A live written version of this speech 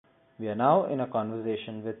We are now in a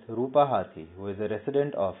conversation with Rupa Hathi, who is a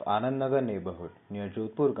resident of Anand Nagar neighbourhood near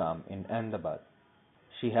Jodhpur Gam in Ahmedabad.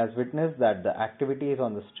 She has witnessed that the activities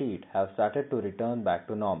on the street have started to return back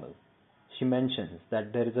to normal. She mentions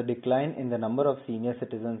that there is a decline in the number of senior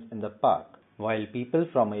citizens in the park, while people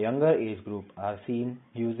from a younger age group are seen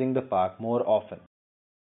using the park more often.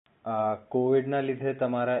 કોવિડના લીધે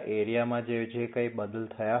તમારા એરિયામાં જે કંઈ બદલ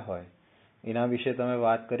થયા હોય એના વિશે તમે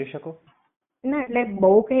વાત કરી શકો? ના, એટલે બહુ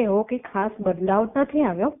કઈ એવો કઈ ખાસ બદલાવ નથી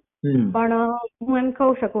આવ્યો, પણ હું એમ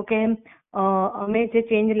કહું શકું કે અમે જે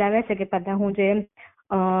ચેન્જ લાવ્યા છે કે પહેલા હું જે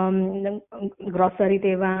ગ્રોસરી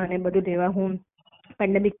દેવા અને બધું દેવા હું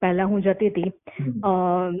પેન્ડેમિક પહેલા હું જતી હતી,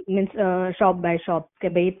 મીન્સ શોપ બાય શોપ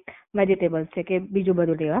કે ભાઈ વેજીટેબલ્સ છે કે બીજું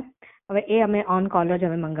બધું લેવા, હવે એ અમે ઓન કોલ જ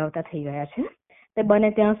અમે મંગાવતા થઈ ગયા છે. તે બને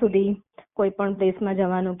ત્યાં સુધી કોઈ પણ પ્લેસમાં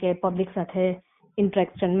જવાનું કે પબ્લિક સાથે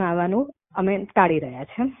ઇન્ટરેક્શનમાં આવવાનું અમે ટાળી રહ્યા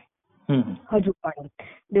છે. હજુ પણ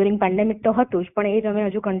ડ્યુરિંગ પેન્ડેમિક તો હતું જ, પણ એ જ અમે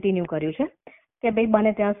હજુ કન્ટિન્યુ કર્યું છે કે ભાઈ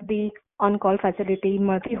બને ત્યાં સુધી ઓન કોલ ફેસિલિટી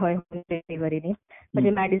મળતી હોય ડિલિવરીની,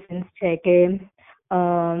 પછી મેડિસિન્સ છે કે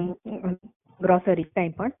ગ્રોસરી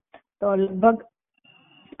કંઈ પણ, તો લગભગ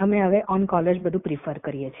અમે હવે ઓન કોલ જ બધું પ્રિફર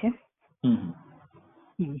કરીએ છીએ.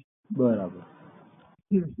 બરાબર.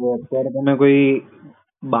 અત્યારે તમે કોઈ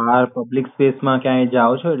બહાર પબ્લિક સ્પેસમાં ક્યાંય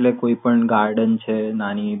જાઓ છો, એટલે કોઈ પણ ગાર્ડન છે,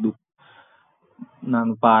 નાનું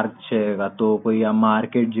પાર્ક છે, કાં તો કોઈ આ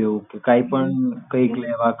માર્કેટ જેવું કે કાંઈ પણ કંઈક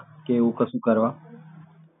લેવા કે એવું કશું કરવા?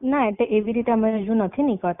 ના, એટલે એવી રીતે અમે હજુ નથી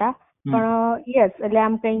નીકળતા, પણ યસ, એટલે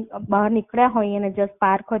આમ કંઈ બહાર નીકળ્યા હોઈએ અને જસ્ટ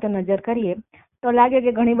પાર્ક હોય તો નજર કરીએ તો લાગે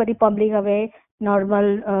કે ઘણી બધી પબ્લિક હવે નોર્મલ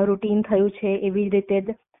રૂટીન થયું છે એવી રીતે જ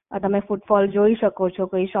તમે ફૂટફોલ જોઈ શકો છો.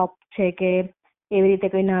 કોઈ શોપ છે કે એવી રીતે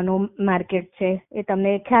કોઈ નાનું માર્કેટ છે, એ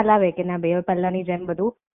તમને ખ્યાલ આવે કે ના ભાઈ પહેલાની જેમ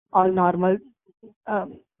બધું ઓલ નોર્મલ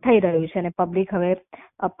થઈ રહ્યું છે અને પબ્લિક હવે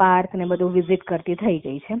પાર્ક ને બધું વિઝિટ કરતી થઈ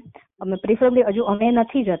ગઈ છે. અમે પ્રિફરેબલી હજુ અમે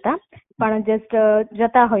નથી જતા, પણ જસ્ટ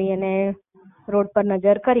જતા હોઈએ અને રોડ પર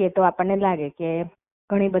નજર કરીએ તો આપણને લાગે કે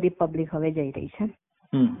ઘણી બધી પબ્લિક હવે જઈ રહી છે.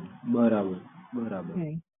 બરાબર બરાબર.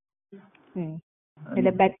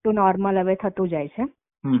 એટલે બેક ટુ નોર્મલ હવે થતું જાય છે.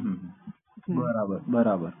 બરાબર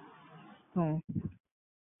બરાબર.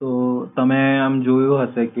 તો તમે આમ જોયું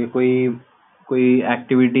હશે કે કોઈ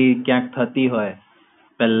એક્ટિવિટી ક્યાંક થતી હોય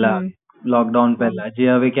પહેલા લોકડાઉન પહેલા, જે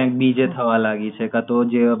હવે ક્યાંક બીજે થવા લાગી છે, કાં તો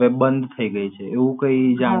જે હવે બંધ થઈ ગઈ છે, એવું કઈ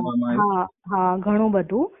જાણવામાં આવ્યું? હા, ઘણું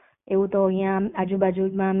બધું એવું તો અહીંયા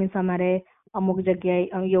આજુબાજુમાં મીન્સ અમારે અમુક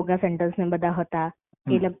જગ્યાએ યોગા સેન્ટર્સ ને બધા હતા, એ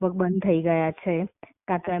લગભગ બંધ થઈ ગયા છે,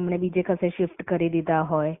 કાં તો એમણે બીજે કશે શિફ્ટ કરી દીધા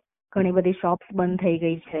હોય. ઘણી બધી શોપ્સ બંધ થઈ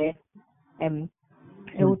ગઈ છે.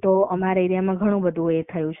 એવું તો અમારા એરિયામાં ઘણું બધું એ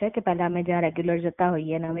થયું છે કે પહેલા અમે જ્યાં રેગ્યુલર જતા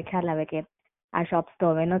હોઈએ અને હવે ખ્યાલ આવે કે આ શોપ્સ તો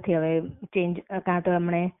હવે નથી, હવે ચેન્જ, કાં તો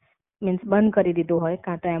એમણે મીન્સ બંધ કરી દીધું હોય,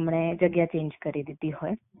 કાં તો એમણે જગ્યા ચેન્જ કરી દીધી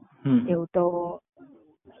હોય. એવું તો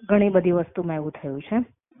ઘણી બધી વસ્તુમાં એવું થયું છે.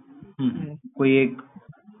 કોઈ એક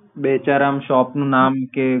બે ચાર આમ શોપ નું નામ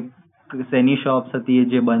કે શેની શોપ્સ હતી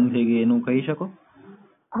જે બંધ થઈ ગઈ એનું કહી શકો?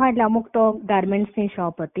 હા, એટલે અમુક તો ગાર્મેન્ટ્સ ની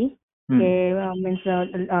શોપ હતી કે મીન્સ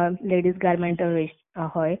લેડીઝ ગાર્મેન્ટ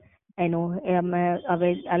હોય એનું, અમે હવે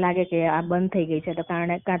લાગે કે આ બંધ થઈ ગઈ છે તો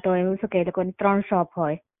કારણે કાં તો એવું શું કે એ લોકોની 3 શોપ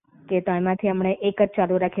હોય કે તો એમાંથી હમણે એક જ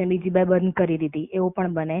ચાલુ રાખીને બીજી 2 બંધ કરી દીધી, એવું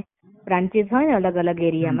પણ બને. બ્રાન્ચીસ હોય ને અલગ અલગ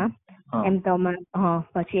એરિયામાં, એમ તો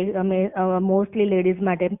પછી અમે મોસ્ટલી લેડીઝ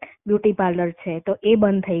માટે બ્યુટી પાર્લર છે તો એ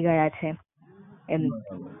બંધ થઈ ગયા છે એમ.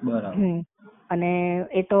 અને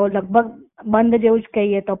એ તો લગભગ બંધ જેવું જ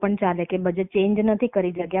કહીએ તો પણ ચાલે કે બજેટ ચેન્જ નથી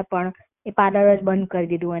કરી જગ્યા, પણ એ પાર્લર જ બંધ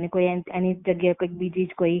કરી દીધું અને કોઈ એની જગ્યાએ કોઈ બીજી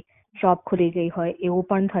જ કોઈ શોપ ખુલી ગઈ હોય એવું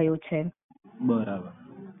પણ થયું છે. બરાબર.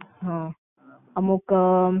 હા, અમુક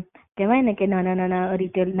કહેવાય ને કે નાના નાના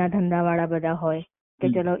રિટેલના ધંધાવાળા બધા હોય કે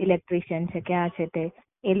ચલો ઇલેક્ટ્રિશિયન છે કે આ છે તે,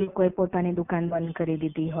 એ લોકોએ પોતાની દુકાન બંધ કરી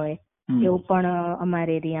દીધી હોય, એવું પણ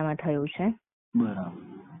અમારા એરિયામાં થયું છે. બરાબર.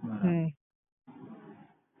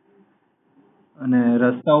 અને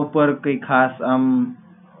રસ્તા ઉપર કઈ ખાસ આમ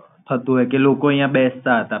થતું હોય કે લોકો અહીંયા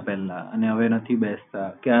બેસતા હતા પહેલા અને હવે નથી બેસતા,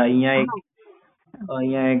 કે અહીંયા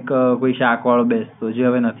એક કોઈ શાક વાળો બેસતો જે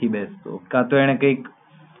હવે નથી બેસતો, કાં તો એને કઈક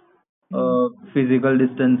ફિઝિકલ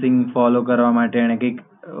ડિસ્ટન્સિંગ ફોલો કરવા માટે એને કઈક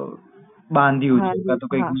બાંધ્યું છે, કાં તો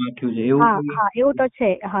કઈક નાખ્યું છે, એવું? હા, એવું તો છે.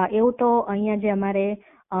 હા, એવું તો અહીંયા જે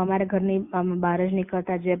અમારા ઘરની બહાર જ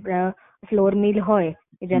નીકળતા જે ફ્લોર મિલ હોય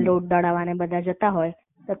જ્યાં લોટ દળાવવાને બધા જતા હોય,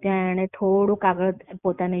 તો ત્યાં એને થોડુંક આગળ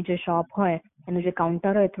પોતાની જે શોપ હોય એનું જે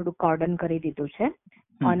કાઉન્ટર હોય થોડુંક કોર્ડન કરી દીધું છે.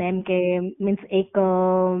 અને એમ કે મીન્સ એક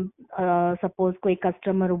સપોઝ કોઈ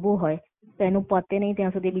કસ્ટમર ઊભું હોય તો એનું પતે નહીં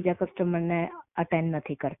ત્યાં સુધી બીજા કસ્ટમરને અટેન્ડ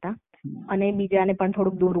નથી કરતા, અને બીજાને પણ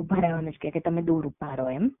થોડુંક દૂર ઉભા રહેવાનું જ કે તમે દૂર ઉભા રહો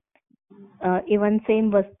એમ. ઇવન સેમ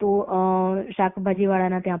વસ્તુ શાકભાજી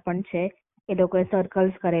વાળાના ત્યાં પણ છે. એ લોકોએ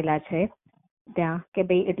સર્કલ્સ કરેલા છે ત્યાં કે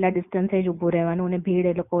ભાઈ એટલા ડિસ્ટન્સે જ ઊભું રહેવાનું અને ભીડ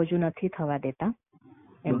એ લોકો હજુ નથી થવા દેતા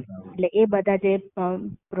એમ. એટલે એ બધા જે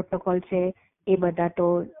પ્રોટોકોલ છે એ બધા તો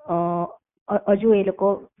હજુ એ લોકો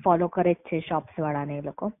ફોલો કરે જ છે, શોપ્સ વાળાને એ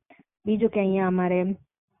લોકો. બીજું કે અહીંયા અમારે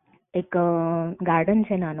એક ગાર્ડન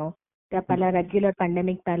છે નાનો, ત્યાં પહેલા રેગ્યુલર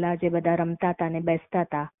પેન્ડેમિક પહેલા જે બધા રમતા હતા ને બેસતા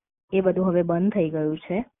હતા એ બધું હવે બંધ થઈ ગયું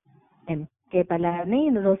છે એમ. કે પહેલા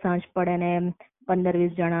નહીં રોજ સાંજ પડે ને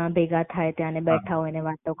 15-20 જણા ભેગા થાય ત્યાં ને બેઠા હોય ને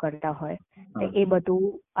વાતો કરતા હોય, એ બધું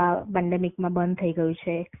આ પેન્ડેમિકમાં બંધ થઈ ગયું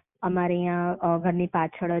છે. અમારે અહીંયા ઘરની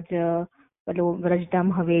પાછળ જ પેલું વ્રજધામ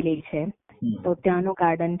હવેલી છે, તો ત્યાંનું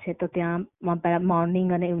ગાર્ડન છે. તો ત્યાં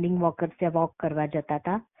મોર્નિંગ અને ઇવનિંગ વોકર્સ ત્યાં વોક કરવા જતા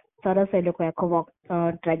હતા. સરસ એ લોકો આખો વોક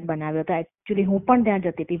ટ્રેક બનાવ્યો હતો. એકચ્યુઅલી હું પણ ત્યાં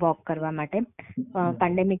જતી હતી વોક કરવા માટે.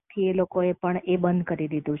 પેન્ડેમિક થી એ લોકોએ પણ એ બંધ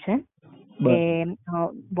કરી દીધું છે કે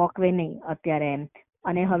વોકવે નહીં અત્યારે એમ.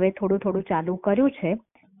 અને હવે થોડું થોડું ચાલુ કર્યું છે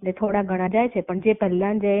એટલે થોડા ઘણા જાય છે. પણ જે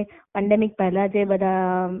પહેલા જે પેન્ડેમિક પહેલા જે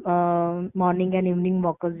બધા મોર્નિંગ એન્ડ ઇવનિંગ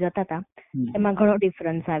વોકર્સ જતા હતા એમાં ઘણો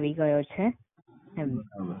ડિફરન્સ આવી ગયો છે એમ.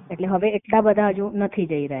 એટલે હવે એટલા બધા હજુ નથી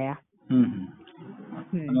જઈ રહ્યા.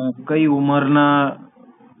 કઈ ઉંમરના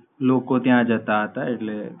લોકો ત્યાં જતા હતા?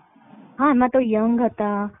 એટલે હા, એમાં તો યંગ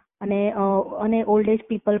હતા અને ઓલ્ડ એજ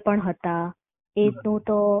પીપલ પણ હતા. એજનું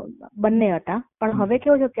તો બંને હતા. પણ હવે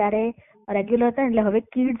કેવું છે, ત્યારે રેગ્યુલર હતા એટલે હવે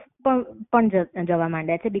કિડ્સ પણ જવા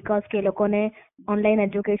માંડ્યા છે. બીકોઝ કે એ લોકોને ઓનલાઈન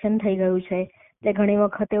એજ્યુકેશન થઈ ગયું છે. એટલે ઘણી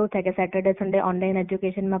વખત એવું થાય કે સેટરડે સન્ડે ઓનલાઈન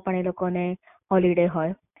એજ્યુકેશનમાં પણ એ લોકોને હોલિડે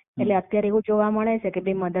હોય. એટલે અત્યારે એવું જોવા મળે છે કે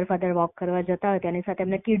ભાઈ મધર ફાધર વોક કરવા જતા હોય તેની સાથે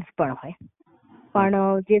એમને કિડ્સ પણ હોય.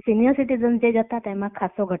 પણ જે સિનિયર સિટીઝન જે જતા હતા એમાં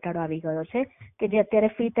ખાસો ઘટાડો આવી ગયો છે કે જે અત્યારે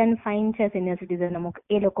ફિટ એન્ડ ફાઇન છે સિનિયર સિટીઝન અમુક,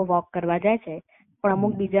 એ લોકો વોક કરવા જાય છે. પણ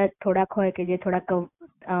અમુક બીજા થોડાક હોય કે જે થોડાક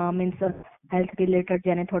મીન્સ હેલ્થ રિલેટેડ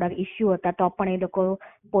જેને થોડાક ઇસ્યુ હતા તો પણ એ લોકો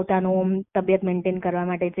પોતાનું તબિયત મેન્ટેન કરવા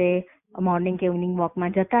માટે જે મોર્નિંગ કે ઇવનિંગ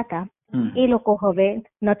વોકમાં જતા હતા એ લોકો હવે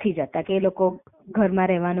નથી જતા. કે એ લોકો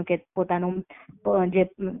ઘરમાં રહેવાનું કે પોતાનું જે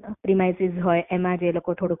પ્રિમાઇસીસ હોય એમાં જે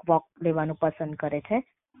લોકો થોડુંક વોક લેવાનું પસંદ કરે છે.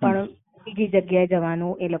 પણ બીજી જગ્યાએ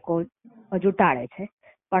જવાનું એ લોકો હજુ ટાળે છે.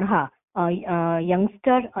 પણ હા,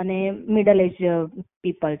 યંગસ્ટર અને મિડલ એજ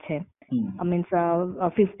પીપલ છે, મીન્સ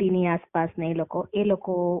 50ની આસપાસ ને એ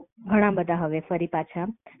લોકો ઘણા બધા હવે ફરી પાછા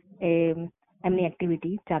એમની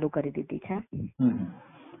એક્ટિવિટી ચાલુ કરી દીધી છે.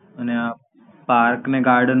 અને આ પાર્ક ને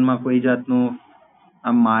ગાર્ડનમાં કોઈ જાતનું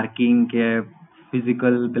આ માર્કિંગ કે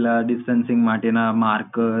ફિઝિકલ પેલા ડિસ્ટન્સિંગ માટેના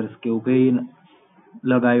માર્કર્સ કે એવું કઈ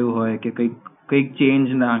લગાયું હોય કે કઈક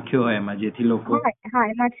ચેન્જ નાખ્યો હોય એમાં જેથી લોકો? હા,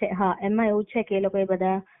 એમાં છે. હા, એમાં એવું છે કે એ લોકો એ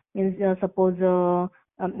બધા મીન્સ સપોઝ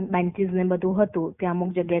બેન્ચીસ ને બધું હતું ત્યાં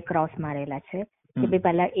અમુક જગ્યાએ ક્રોસ મારેલા છે કે ભાઈ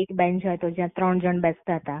પહેલા એક બેન્ચ હોય તો જ્યાં 3 જણ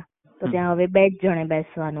બેસતા હતા તો ત્યાં હવે 2 જ જણે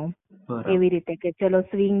બેસવાનું. એવી રીતે કે ચલો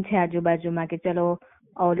સ્વિંગ છે આજુબાજુમાં, કે ચલો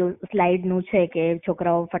ઓલું સ્લાઇડ નું છે કે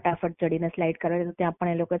છોકરાઓ ફટાફટ ચડીને સ્લાઇડ કરે તો ત્યાં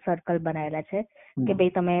પણ એ લોકો સર્કલ બનાવેલા છે કે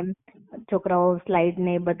ભાઈ તમે છોકરાઓ સ્લાઇડ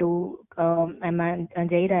ને બધું એમાં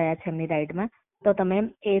જઈ રહ્યા છે એમની રાઈડમાં તો તમે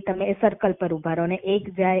એ સર્કલ પર ઉભા રહો ને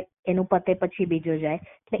એક જાય એનું પતે પછી બીજો જાય.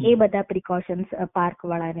 એટલે એ બધા પ્રિકોશન્સ પાર્ક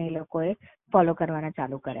વાળાને એ લોકોએ ફોલો કરવાના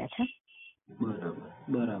ચાલુ કર્યા છે.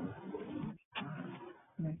 બરાબર.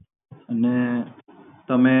 અને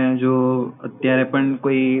તમે જો અત્યારે પણ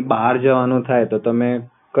કોઈ બહાર જવાનું થાય તો તમે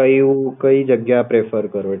કઈ જગ્યા પ્રેફર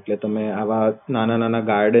કરો? એટલે તમે આવા નાના નાના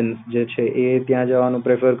ગાર્ડન્સ જે છે એ ત્યાં જવાનું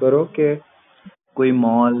પ્રેફર કરો કે કોઈ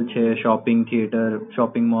મોલ છે, shopping theatre,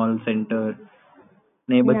 shopping mall centre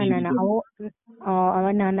ને એ બધી?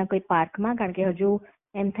 ના, નાના કોઈ પાર્કમાં, કારણ કે હજુ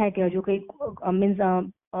એમ થાય કે હજુ કઈ મીન્સ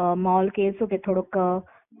મોલ કે શું કે થોડોક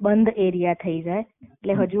બંધ એરિયા થઈ જાય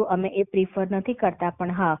એટલે હજુ અમે એ પ્રિફર નથી કરતા.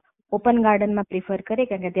 પણ હા, ઓપન ગાર્ડનમાં પ્રિફર કરીએ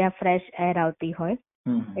કારણ કે ત્યાં ફ્રેશ એર આવતી હોય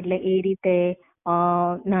એટલે એ રીતે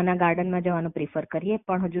નાના ગાર્ડનમાં જવાનું પ્રિફર કરીએ.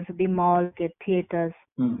 પણ હજુ સુધી મોલ કે થિયેટર્સ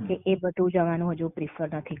કે એ બધું જવાનું હજુ પ્રિફર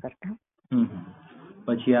નથી કરતા.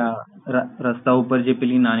 પછી આ રસ્તા ઉપર જે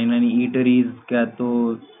પેલી નાની નાની ઈટરીઝ કે તો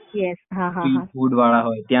ફૂડ વાળા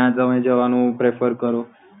હોય ત્યાં તમે જવાનું પ્રેફર કરો?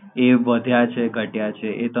 એ વધ્યા છે, ઘટ્યા છે,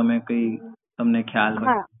 એ તમને ખ્યાલ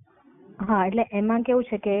હોય? હા, એટલે એમાં કેવું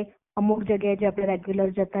છે કે અમુક જગ્યાએ જે આપણે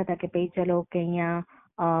રેગ્યુલર જતા હતા કે ભાઈ ચલો કે અહીંયા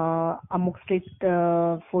અમુક સ્ટ્રીટ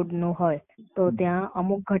ફૂડ નું હોય તો ત્યાં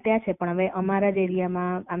અમુક ઘટ્યા છે. પણ હવે અમારા જ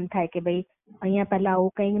એરિયામાં આમ થાય કે ભાઈ અહીંયા પહેલા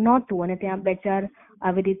આવું કંઈ નહોતું અને ત્યાં 2-4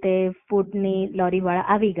 આવી રીતે ફૂડની લોરી વાળા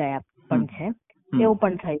આવી ગયા પણ છે. એવું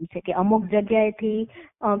પણ થયું છે કે અમુક જગ્યાએથી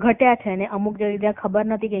ઘટ્યા છે અને અમુક જગ્યાએ ખબર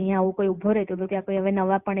નથી કે અહીંયા આવું કોઈ ઉભો રહેતું તો ત્યાં કોઈ હવે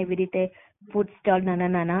નવા પણ એવી રીતે ફૂડ સ્ટોલ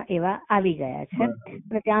નાના નાના એવા આવી ગયા છે.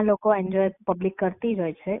 અને ત્યાં લોકો એન્જોય પબ્લિક કરતી જ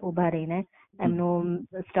હોય છે, ઉભા રહીને એમનું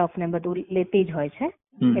સ્ટફ ને બધું લેતી જ હોય છે.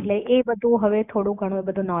 એટલે એ બધું હવે થોડું ઘણું એ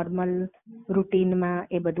બધું નોર્મલ રૂટીનમાં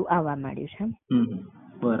એ બધું આવવા માંડ્યું છે.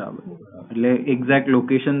 બરાબર. એટલે એક્ઝેક્ટ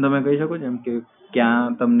લોકેશન તમે કહી શકો જેમ કે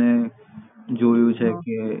ક્યાં તમને જોયું છે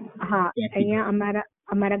કે હા, અહીંયા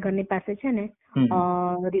અમારા ઘરની પાસે છે ને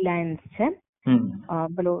રિલાયન્સ છે,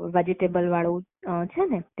 પેલો વેજીટેબલ વાળું છે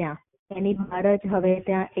ને, ત્યાં એની બહાર જ હવે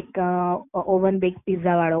ત્યાં એક ઓવન બેક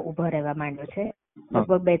પિઝા વાળો ઉભો રહેવા માંડ્યો છે,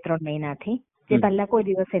 લગભગ 2-3 મહિનાથી. જે પહેલા કોઈ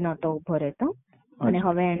દિવસે નહોતો ઉભો રહેતો અને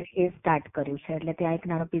હવે એને એ સ્ટાર્ટ કર્યું છે. એટલે ત્યાં એક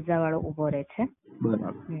નાનો પિઝા વાળો ઉભો રહે છે.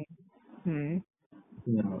 બરાબર.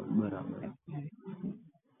 બરાબર.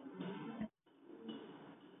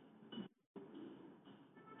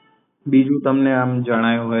 બીજું તમને આમ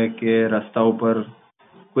જણાયું હોય કે રસ્તા ઉપર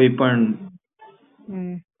કોઈ પણ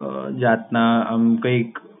જાતના આમ કઈક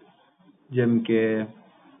જેમ કે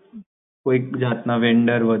કોઈક જાતના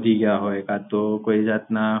વેન્ડર વધી ગયા હોય કાં તો કોઈ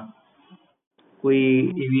જાતના કોઈ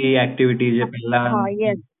એવી એક્ટિવિટી જે પહેલા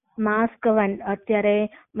માસ્ક અત્યારે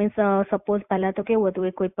મીન્સ સપોઝ પહેલા તો કેવું હતું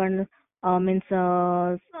કે કોઈ પણ મીન્સ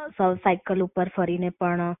સાયકલ ઉપર ફરીને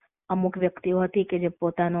પણ અમુક વ્યક્તિઓ હતી કે જે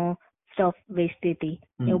પોતાનો સ્ટફ વેચતી હતી,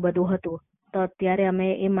 એવું બધું હતું. તો અત્યારે અમે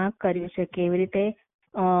એ માર્ક કર્યું છે કે એવી રીતે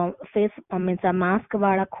ફેસ મીન્સ આ માસ્ક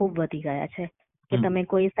વાળા ખૂબ વધી ગયા છે કે તમે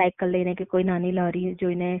કોઈ સાયકલ લઈને કે કોઈ નાની લારી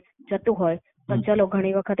જોઈને જતું હોય તો ચલો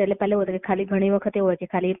ઘણી વખત, એટલે પહેલા એવું હતું કે ખાલી ઘણી વખત એવું હોય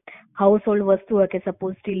કે ખાલી હાઉસ હોલ્ડ વસ્તુ હોય કે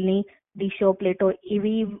સપોઝ સ્ટીલની ડીશો, પ્લેટો,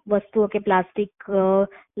 એવી વસ્તુઓ કે પ્લાસ્ટિક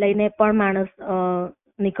લઈને પણ માણસ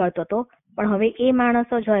નીકળતો હતો. પણ હવે એ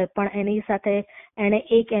માણસો જ હોય પણ એની સાથે એને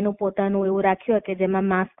એનું પોતાનું એવું રાખ્યું હોય કે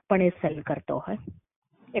જેમાં માસ્ક પણ એ સેલ કરતો હોય.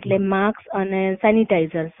 એટલે માસ્ક અને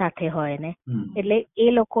સેનિટાઈઝર સાથે હોય ને, એટલે એ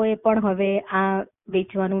લોકોએ પણ હવે આ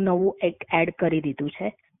વેચવાનું નવું એક એડ કરી દીધું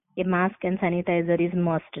છે કે mask and sanitiser is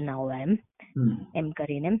must નાઉ એમ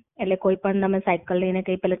કરીને. એટલે કોઈ પણ તમે સાયકલ લઈને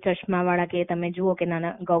કઈ પેલા ચશ્મા વાળા કે તમે જુઓ કે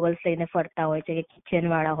નાના ગોગલ્સ લઈને ફરતા હોય છે કે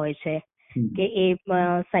કિચન વાળા હોય છે કે એ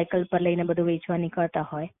સાયકલ પર લઈને બધું વેચવા નીકળતા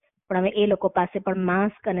હોય, પણ હવે એ લોકો પાસે પણ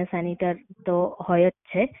માસ્ક અને સેનિટાઈઝર તો હોય જ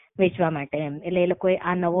છે વેચવા માટે એમ. એટલે એ લોકોએ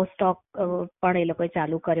આ નવો સ્ટોક પણ એ લોકોએ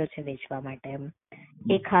ચાલુ કર્યો છે વેચવા માટે એમ.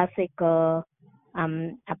 એ ખાસ એક આમ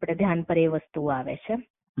આપણે ધ્યાન પર એ વસ્તુ આવે છે.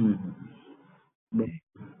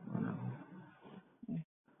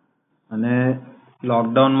 અને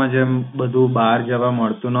લોકડાઉનમાં જેમ બધું બહાર જવા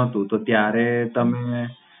મળતું નહોતું તો ત્યારે તમે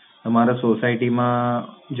તમારા સોસાયટીમાં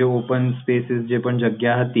જે ઓપન સ્પેસીસ જે પણ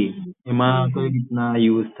જગ્યા હતી એમાં કઈ રીતના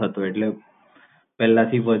યુઝ થતો, એટલે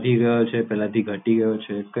પહેલાથી વધી ગયો છે, પહેલાથી ઘટી ગયો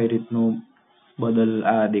છે, કઈ રીતનું બદલ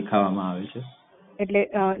આ દેખાવામાં આવે છે? એટલે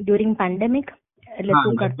ડ્યુરિંગ પેન્ડેમિક એટલે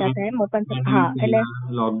શું કરતા હતા એમ ઓપન? હા, એટલે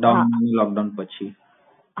લોકડાઉન પછી.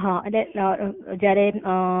 હા, એટલે જ્યારે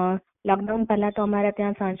લોકડાઉન પહેલા તો અમારે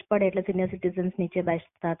ત્યાં સાંજ પડે એટલે સિનિયર સિટીઝન્સ નીચે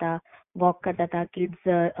બેસતા હતા, વોક કરતા હતા, કિડ્સ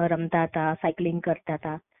રમતા હતા, સાયકલિંગ કરતા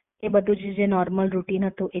હતા. એ બધું જે નોર્મલ રૂટીન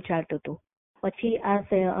હતું એ ચાલતું હતું. પછી આ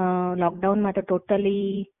લોકડાઉનમાં તો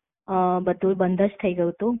ટોટલી બધું બંધ જ થઈ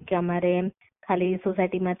ગયું હતું કે અમારે ખાલી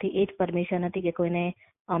સોસાયટીમાંથી એ જ પરમિશન હતી કે કોઈને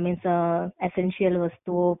મીન્સ એસેન્શિયલ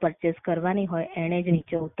વસ્તુઓ પરચેસ કરવાની હોય એણે જ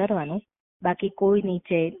નીચે ઉતરવાનું. બાકી કોઈ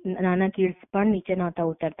નીચે, નાના કિડ્સ પણ નીચે નહોતા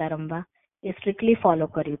ઉતરતા રમવા. એ સ્ટ્રિક્ટલી ફોલો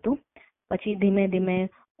કર્યું હતું. પછી ધીમે ધીમે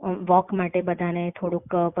વોક માટે બધાને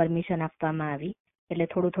થોડુંક પરમિશન આપવામાં આવી, એટલે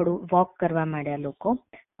થોડું થોડું વોક કરવા માંડ્યા લોકો.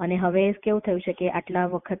 અને હવે કેવું થયું છે કે આટલા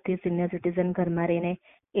વખતથી સિનિયર સિટીઝન ઘરમાં રહીને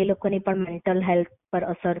એ લોકોની પણ મેન્ટલ હેલ્થ પર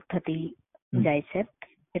અસર થતી જાય છે.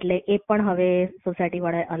 એટલે એ પણ હવે સોસાયટી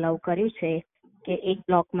વાળાએ અલાઉ કર્યું છે કે એક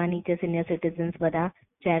બ્લોકમાં નીચે સિનિયર સિટીઝન્સ બધા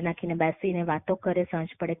ચેર નાખીને બેસીને વાતો કરે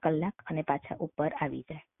સાંજ પડે કલાક અને પાછા ઉપર આવી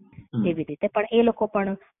જાય એવી રીતે. પણ એ લોકો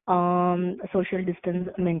પણ સોશિયલ ડિસ્ટન્સ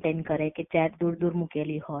મેન્ટેન કરે કે ચેર દૂર દૂર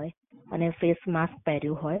મૂકેલી હોય અને ફેસ માસ્ક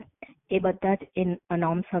પહેર્યું હોય. એ બધા જ એ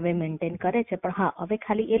નોર્મ્સ હવે મેન્ટેન કરે છે. પણ હા, હવે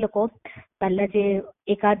ખાલી એ લોકો પહેલા જે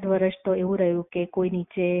 1-8 વર્ષ તો એવું રહ્યું કે કોઈ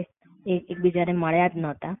નીચે એકબીજાને મળ્યા જ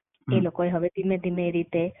નહોતા. એ લોકોએ હવે ધીમે ધીમે એ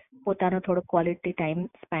રીતે પોતાનો થોડો ક્વોલિટી ટાઈમ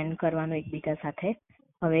સ્પેન્ડ કરવાનો એકબીજા સાથે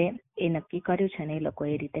હવે એ નક્કી કર્યું છે ને એ લોકો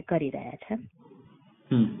એ રીતે કરી રહ્યા છે.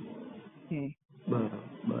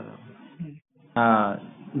 બરાબર. હા,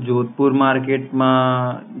 જોધપુર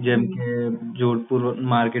માર્કેટમાં જેમ કે જોધપુર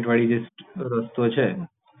માર્કેટ વાળી જે રસ્તો છે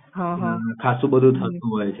ખાસું બધું થતું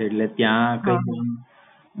હોય છે, એટલે ત્યાં કઈ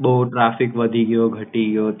બહુ ટ્રાફિક વધી ગયો, ઘટી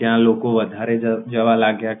ગયો, ત્યાં લોકો વધારે જવા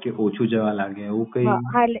લાગ્યા કે ઓછું જવા લાગ્યા, એવું કઈ?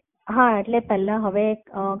 હા, એટલે પહેલા હવે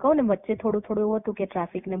કહું ને વચ્ચે થોડું થોડું એવું હતું કે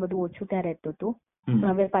ટ્રાફિક ને બધું ઓછું ત્યાં રહેતું હતું.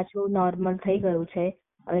 હવે પાછું નોર્મલ થઈ ગયું છે.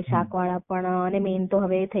 હવે શાકવાળા પણ, અને મેઇન તો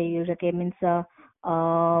હવે થઈ ગયું છે કે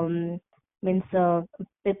મીન્સ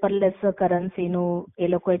પેપરલેસ કરન્સીનું એ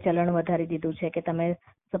લોકોએ ચલણ વધારી દીધું છે કે તમે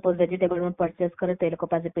સપોઝ વેજીટેબલ પરચેસ કરો તો એ લોકો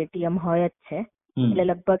પાસે પેટીએમ હોય જ છે. એટલે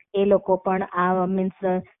લગભગ એ લોકો પણ આ મીન્સ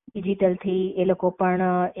ડિજિટલ થી એ લોકો પણ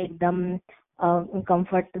એકદમ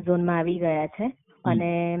કમ્ફર્ટ ઝોનમાં આવી ગયા છે અને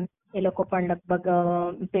એ લોકો પણ લગભગ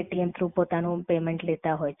પેટીએમ થ્રુ પોતાનું પેમેન્ટ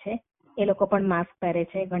લેતા હોય છે. એ લોકો પણ માસ્ક પહેરે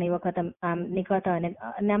છે. ઘણી વખત આમ નીકળતા અને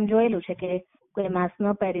આમ જોયેલું છે કે કોઈ માસ્ક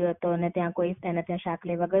ન પહેર્યું હતો અને ત્યાં કોઈ તેને ત્યાં શાક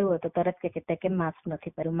લેવા ગયું હોય તો તરત કે કેમ માસ્ક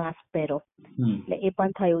નથી પહેર્યું, માસ્ક પહેરો. એટલે એ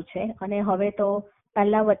પણ થયું છે. અને હવે તો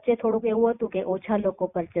પહેલા વચ્ચે થોડુંક એવું હતું કે ઓછા લોકો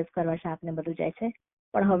પરચેસ કરવા શાક ને બધું જાય છે,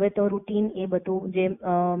 પણ હવે તો રૂટીન એ બધું જે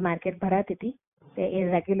માર્કેટ ભરાતી હતી તે એ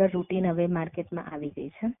રેગ્યુલર રૂટીન હવે માર્કેટમાં આવી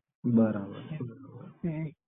ગઈ છે. બરાબર.